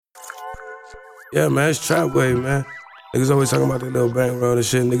Yeah, man, it's trap wave, man. Niggas always talking about that little bankroll and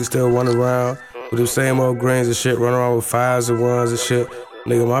shit. Niggas still running around with them same old greens and shit, running around with fives and ones and shit.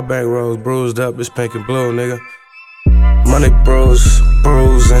 Nigga, my bankroll's bruised up, it's pink and blue, nigga. Money bruising.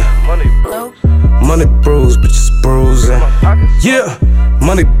 Money bruised, bitches bruising. Yeah,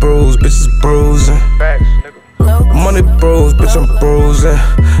 money bruised, bitches bruising. Money bruised, bitch, I'm bruising.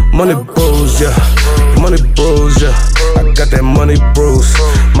 Money bruised, yeah. Money bruised, yeah. I got that money bruised.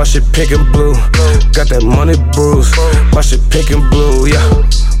 My shit pink and blue. Got that money bruised. My shit pink and blue, yeah.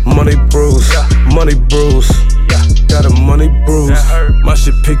 Money bruised, money bruised. Got a money bruise, my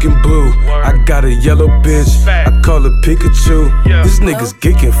shit pink and blue. I got a yellow bitch, I call her Pikachu. This nigga's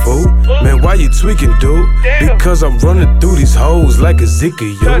geeking, fool. Man, why you tweaking, dude? Because I'm running through these hoes like a Zika,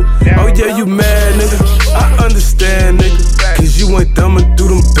 yo. Oh yeah, you mad, nigga? I understand, nigga. Cause you ain't thumbing through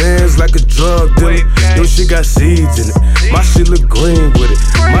them bands like a drug dealer. Your shit got seeds in it, my shit look green with it.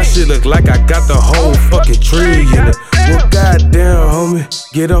 My shit look like I got the whole fucking tree in it. Well, goddamn,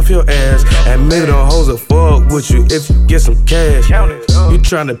 homie, get off your ass and maybe them hoes will fuck with you if you get some cash. You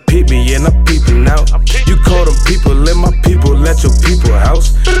tryna peep me and I'm peeping out. You call them people, let my people let your people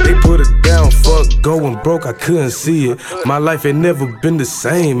house. They put it down, fuck going broke, I couldn't see it. My life ain't never been the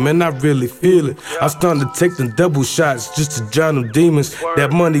same, man, I really feel it. I'm starting to take them double shots just to drown them demons.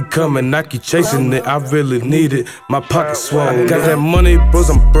 That money coming, I keep chasing it, I really need it. My pocket swollen, got that money, bros,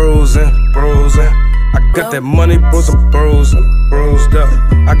 I'm bruising. I got that money, bros, I'm bruised up.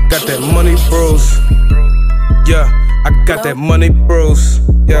 I got that money, bros. Yeah, I got that money, bros.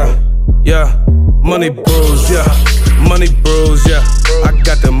 Yeah, money, bros. Yeah, money, bros. Yeah, I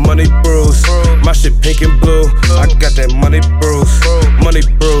got that money, bros. My shit pink and blue. I got that money, bros. Money,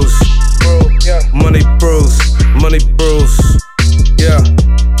 bros. Money, bros. Money, bros. Yeah,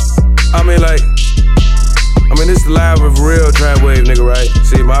 this live with real trap wave, nigga, right?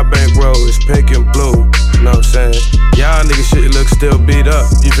 See, my bankroll is pink and blue, you know what I'm saying? Y'all niggas shit look still beat up,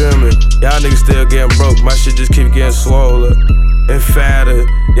 you feel me? Y'all niggas still getting broke, my shit just keep getting swollen and fatter.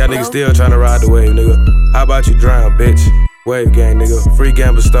 Y'all niggas still trying to ride the wave, nigga. How about you drown, bitch? Wave gang, nigga. Free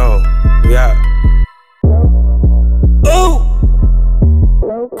Gambler Stone. We out.